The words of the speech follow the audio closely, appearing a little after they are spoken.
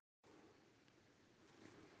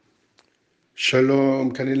שלום,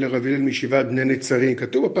 כאן אלה רב הלל מישיבת בני נצרים.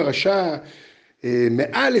 כתוב בפרשה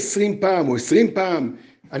מעל 20 פעם או 20 פעם,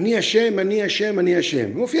 אני השם, אני השם, אני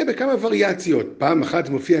השם. מופיע בכמה וריאציות. פעם אחת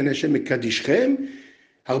זה מופיע אני השם מקדישכם,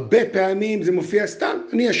 הרבה פעמים זה מופיע סתם,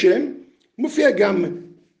 אני השם. מופיע גם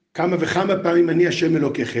כמה וכמה פעמים אני השם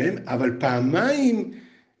אלוקיכם, אבל פעמיים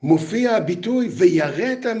מופיע הביטוי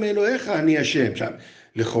ויראת מאלוהיך אני השם. עכשיו,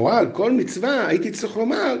 לכאורה על כל מצווה הייתי צריך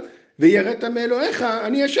לומר ויראת מאלוהיך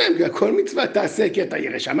אני השם, כי כל מצווה תעשה כי אתה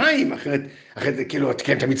ירא שמיים, אחרת זה כאילו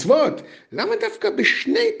תקיים את המצוות. למה דווקא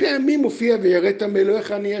בשני פעמים מופיע ויראת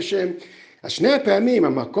מאלוהיך אני השם? אז שני הפעמים,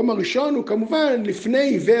 המקום הראשון הוא כמובן לפני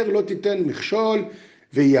עיוור לא תיתן מכשול,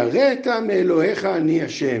 ויראת מאלוהיך אני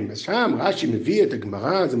השם. אז שם רש"י מביא את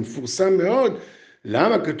הגמרא, זה מפורסם מאוד.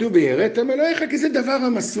 למה כתוב ויראת מאלוהיך? כי זה דבר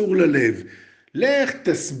המסור ללב. לך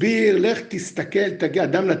תסביר, לך תסתכל, תגיד,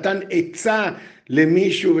 אדם נתן עצה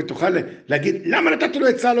למישהו ותוכל להגיד למה נתת לו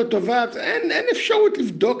עצה לא טובה. אין אפשרות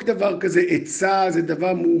לבדוק דבר כזה. עצה זה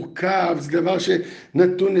דבר מורכב, זה דבר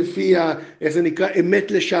שנתון לפי איך זה נקרא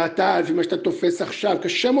אמת לשעתה, לפי מה שאתה תופס עכשיו.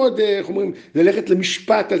 קשה מאוד, איך אומרים, ללכת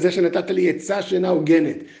למשפט על זה שנתת לי עצה שאינה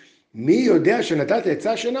הוגנת. מי יודע שנתת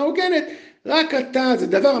עצה שאינה הוגנת? רק אתה, זה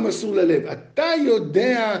דבר המסור ללב. אתה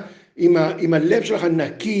יודע אם הלב שלך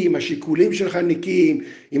נקי, אם השיקולים שלך נקיים,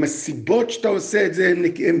 אם הסיבות שאתה עושה את זה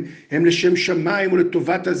הם לשם שמיים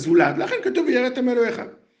ולטובת הזולת. לכן כתוב ויראת מאלוהיך.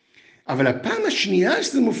 אבל הפעם השנייה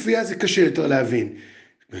שזה מופיע זה קשה יותר להבין.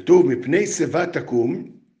 כתוב מפני שיבה תקום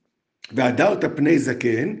והדרת פני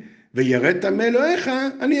זקן ויראת מאלוהיך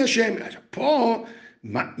אני השם. פה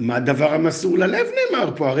מה הדבר המסור ללב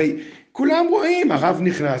נאמר פה? הרי כולם רואים, הרב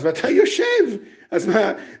נכנס ואתה יושב. אז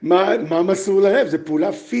מה מסור ללב? זו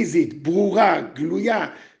פעולה פיזית, ברורה, גלויה,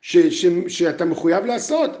 שאתה מחויב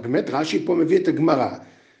לעשות. באמת רש"י פה מביא את הגמרא,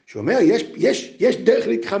 שאומר, יש דרך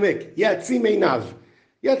להתחמק, יעצים עיניו.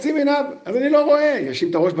 יעצים עיניו, אז אני לא רואה, ישים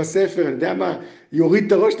את הראש בספר, אני יודע מה, יוריד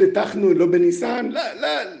את הראש לתחנו, לא בניסן,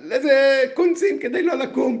 לאיזה קונצים כדי לא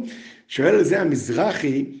לקום. שואל על זה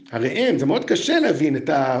המזרחי, הראם, זה מאוד קשה להבין את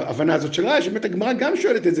ההבנה הזאת של רש"י, באמת הגמרא גם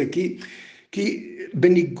שואלת את זה, כי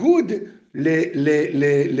בניגוד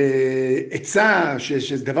לעצה,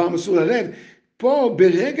 שזה דבר מסור ללב, פה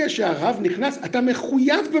ברגע שהרב נכנס, אתה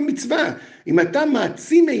מחויב במצווה. אם אתה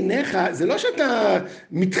מעצים עיניך, זה לא שאתה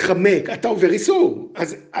מתחמק, אתה עובר איסור.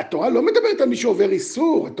 אז התורה לא מדברת על מי שעובר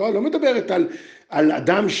איסור, התורה לא מדברת על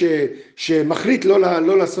אדם שמחליט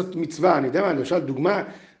לא לעשות מצווה. אני יודע מה, למשל דוגמה,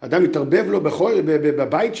 אדם מתערבב לו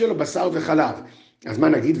בבית שלו בשר וחלב. אז מה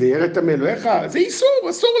נגיד, ויראת מאלוהיך? זה איסור,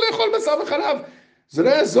 אסור לאכול בשר וחלב. זה לא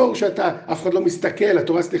יעזור שאתה, אף אחד לא מסתכל,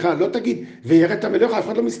 התורה סליחה, לא תגיד, ויראת מאלוהיך, אף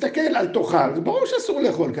אחד לא מסתכל, אל תאכל. זה ברור שאסור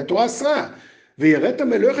לאכול, כי התורה אסרה. ויראת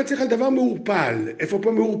מאלוהיך צריך על דבר מעורפל. איפה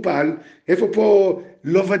פה מעורפל? איפה פה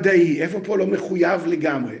לא ודאי? איפה פה לא מחויב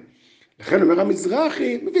לגמרי? לכן אומר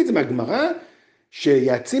המזרחי, מביא את זה מהגמרא,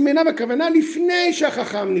 שיעצים עיניו הכוונה לפני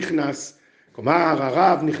שהחכם נכנס. כלומר,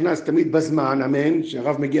 הרב נכנס תמיד בזמן, אמן,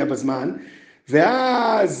 שהרב מגיע בזמן,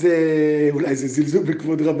 ואז אולי זה זלזול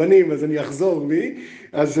בכבוד רבנים, אז אני אחזור בי,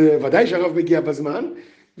 אז ודאי שהרב מגיע בזמן,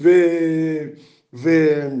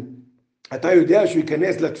 ואתה יודע שהוא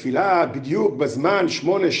ייכנס לתפילה בדיוק בזמן,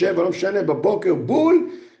 8, 7, לא משנה, בבוקר בול,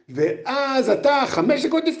 ואז אתה 5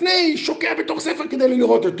 דקות לפני שוקע בתוך ספר כדי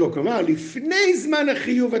לראות אותו, כלומר לפני זמן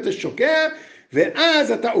החיוב אתה שוקע,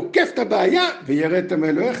 ואז אתה עוקף את הבעיה, ויראת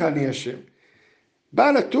מאלוהיך אני השם.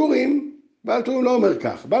 בעל הטורים לא אומר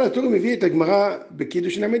כך, בעל הטורים מביא את הגמרא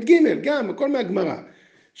בקידוש ל"ג, גם הכל מהגמרא.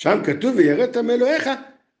 שם כתוב ויראת מאלוהיך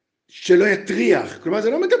שלא יטריח, כלומר זה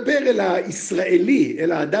לא מדבר אל הישראלי,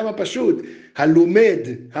 אל האדם הפשוט, הלומד,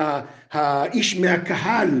 האיש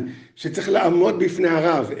מהקהל שצריך לעמוד בפני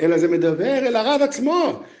הרב, אלא זה מדבר אל הרב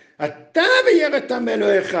עצמו. אתה ויראת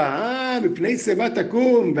מאלוהיך, מפני שיבה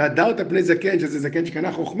תקום והדרת פני זקן, שזה זקן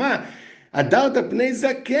שקנה חוכמה, הדרת פני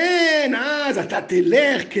זקן, אז אתה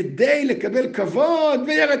תלך כדי לקבל כבוד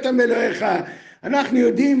ויראת מאלוהיך. אנחנו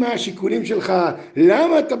יודעים מה השיקולים שלך,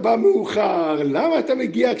 למה אתה בא מאוחר, למה אתה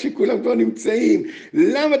מגיע כשכולם כבר נמצאים,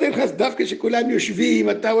 למה אתה נכנס דווקא כשכולם יושבים,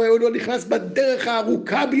 אתה לא נכנס בדרך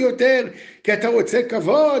הארוכה ביותר, כי אתה רוצה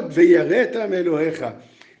כבוד ויראת מאלוהיך.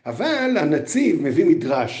 אבל הנציב מביא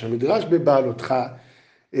מדרש, המדרש בבעלותך,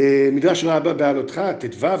 מדרש רבה בעלותך,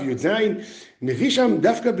 ט"ו י"ז, מביא שם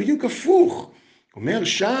דווקא בדיוק הפוך. אומר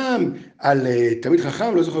שם על תלמיד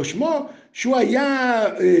חכם, לא זוכר שמו, שהוא היה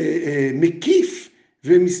מקיף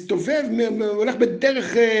ומסתובב, הולך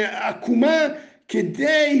בדרך עקומה,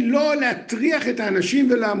 כדי לא להטריח את האנשים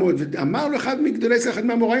ולעמוד. ואמר לו אחד מגדולי ישראל, אחד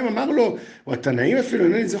מהמוראים, אמר לו, או התנאים אפילו,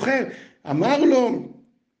 אני זוכר, אמר לו,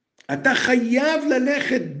 אתה חייב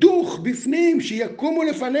ללכת דוך בפנים, שיקומו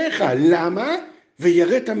לפניך. למה?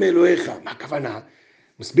 ויראת מאלוהיך. מה הכוונה?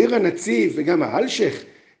 מסביר הנציב וגם האלשך,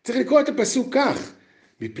 צריך לקרוא את הפסוק כך,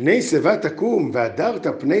 מפני שיבה תקום והדרת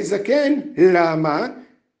פני זקן, למה?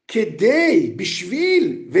 כדי,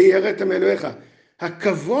 בשביל, ויראת מאלוהיך.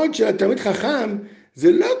 הכבוד של התלמיד חכם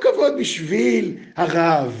זה לא כבוד בשביל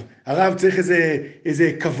הרב, הרב צריך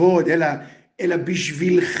איזה כבוד, אלא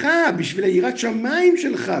בשבילך, בשביל היראת שמיים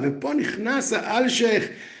שלך, ופה נכנס האלשך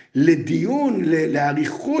לדיון,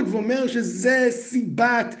 לאריכות, ואומר שזה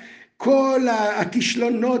סיבת כל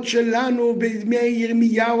הכישלונות שלנו בימי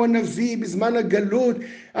ירמיהו הנביא בזמן הגלות.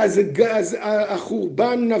 אז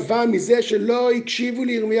החורבן נבע מזה שלא הקשיבו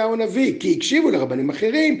לירמיהו הנביא, כי הקשיבו לרבנים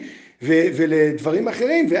אחרים ולדברים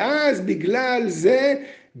אחרים, ואז בגלל זה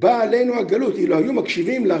בא עלינו הגלות. אילו היו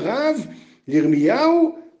מקשיבים לרב,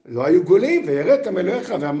 לירמיהו, לא היו גולים, ויראת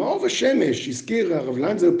מאלוהיך. והמאור ושמש, הזכיר הרב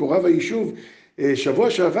לנזר פה רב היישוב שבוע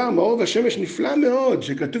שעבר, מאור ושמש נפלא מאוד,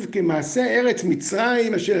 שכתוב כמעשה ארץ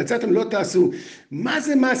מצרים אשר יצאתם לא תעשו. מה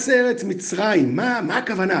זה מעשה ארץ מצרים? מה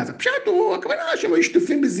הכוונה? אז הפשט הוא, הכוונה שהם היו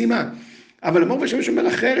שטופים בזימה. אבל המאור ושמש אומר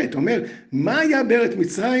אחרת, הוא אומר, מה היה בארץ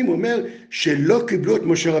מצרים? הוא אומר, שלא קיבלו את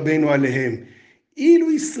משה רבינו עליהם.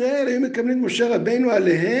 אילו ישראל היו מקבלים את משה רבינו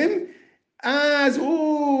עליהם, אז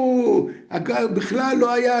בכלל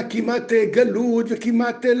לא היה כמעט גלות,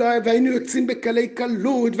 וכמעט לא היה, והיינו יוצאים בקלי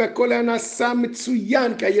קלות, והכל היה נעשה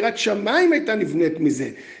מצוין, כי היראת שמיים הייתה נבנית מזה.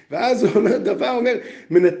 ואז הוא אומר דבר, אומר,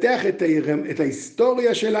 מנתח את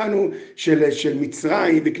ההיסטוריה שלנו, של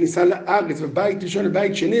מצרים, וכניסה לארץ, ובית ראשון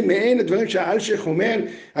לבית שני, מעין הדברים שהאלשך אומר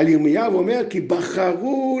על ירמיהו, ואומר, כי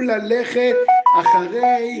בחרו ללכת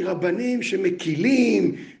אחרי רבנים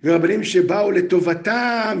שמקילים, ורבנים שבאו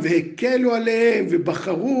לטובתם, והקלו עליהם,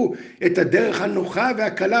 ובחרו את הדרך הנוחה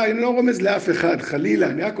והקלה. אני לא רומז לאף אחד, חלילה,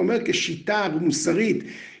 אני רק אומר כשיטה מוסרית,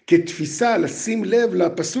 כתפיסה, לשים לב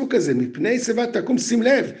לפסוק הזה, מפני שיבה תקום, שים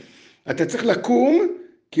לב, אתה צריך לקום,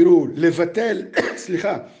 כאילו לבטל,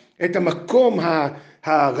 סליחה, את המקום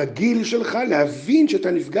הרגיל שלך, להבין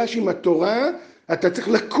שאתה נפגש עם התורה, אתה צריך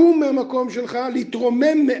לקום מהמקום שלך,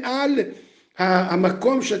 להתרומם מעל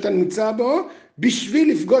המקום שאתה נמצא בו,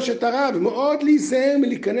 בשביל לפגוש את הרב. מאוד להיזהר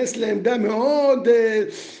מלהיכנס לעמדה מאוד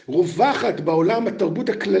רווחת בעולם התרבות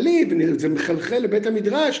הכללי, וזה מחלחל לבית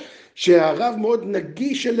המדרש, שהרב מאוד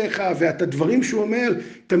נגיש אליך, ואת הדברים שהוא אומר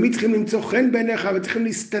תמיד צריכים למצוא חן בעיניך, וצריכים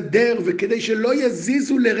להסתדר, וכדי שלא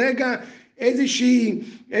יזיזו לרגע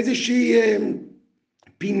איזושהי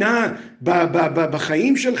פינה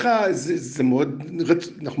בחיים שלך. זה מאוד,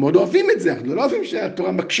 אנחנו מאוד אוהבים את זה, אנחנו לא אוהבים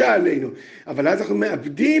שהתורה מקשה עלינו, אבל אז אנחנו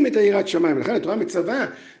מאבדים את היראת שמיים. ולכן התורה מצווה,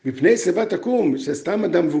 מפני שיבה תקום, שסתם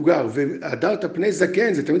אדם מבוגר, והדרת פני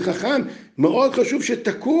זקן, זה תמיד חכם, מאוד חשוב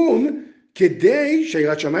שתקום, כדי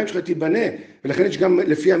שהיראת שמיים שלך תיבנה. ולכן יש גם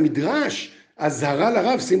לפי המדרש, אזהרה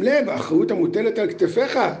לרב, שים לב, האחריות המוטלת על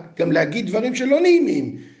כתפיך, גם להגיד דברים שלא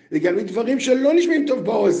נעימים, וגם דברים שלא נשמעים טוב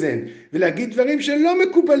באוזן, ולהגיד דברים שלא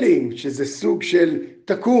מקובלים, שזה סוג של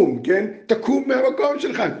תקום, כן? תקום מהמקום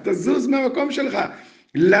שלך, תזוז מהמקום שלך.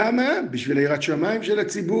 למה? בשביל היראת שמיים של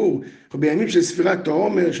הציבור. בימים של ספירת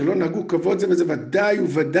העומר, שלא נהגו כבוד זה בזה,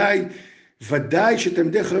 ודאי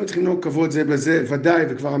שתלמידי חכמים צריכים לנהוג כבוד זה בזה, ודאי,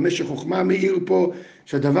 וכבר המשך חוכמה מאיר פה,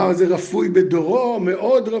 שהדבר הזה רפוי בדורו,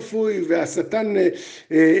 מאוד רפוי, והשטן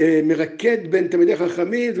מרקד בין תלמידי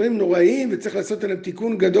חכמים, דברים נוראים, וצריך לעשות עליהם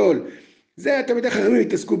תיקון גדול. זה התלמידי חכמים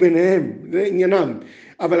יתעסקו ביניהם, זה עניינם.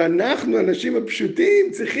 אבל אנחנו, האנשים הפשוטים,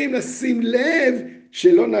 צריכים לשים לב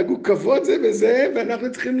שלא נהגו כבוד זה בזה,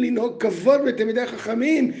 ואנחנו צריכים לנהוג כבוד בתלמידי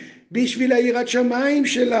חכמים, בשביל היראת שמיים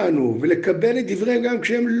שלנו, ולקבל את דבריהם גם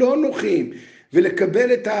כשהם לא נוחים,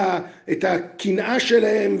 ולקבל את הקנאה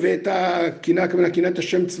שלהם, ואת הקנאה, כמובן קנאת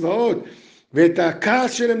השם צבאות, ואת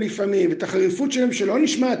הכעס שלהם לפעמים, ואת החריפות שלהם שלא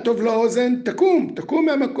נשמע טוב לאוזן. תקום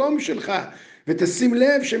מהמקום שלך, ותשים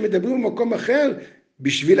לב שהם מדברים במקום אחר,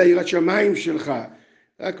 בשביל היראת שמיים שלך.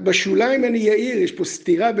 רק בשוליים אני יאיר, יש פה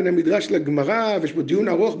סתירה בין המדרש לגמרא, ויש פה דיון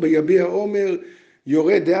ארוך ביביע עומר,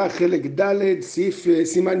 יורה דעה חלק ד' סעיף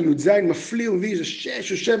סימן י"ז, מפליא ומביא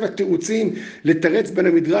 6 או 7 תירוצים לתרץ בין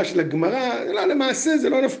המדרש לגמרא. לא, למעשה זה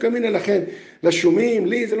לא נפקא מינה לכם, לשומעים,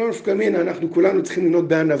 לי זה לא נפקא מינה, אנחנו כולנו צריכים לנהוג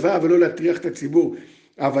בענווה ולא להטריח את הציבור.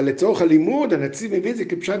 אבל לצורך הלימוד, הנציב מביא את זה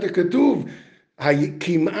כפשט הכתוב,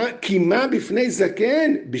 קימה בפני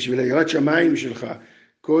זקן בשביל היראת שמיים שלך.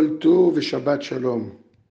 כל טוב ושבת שלום.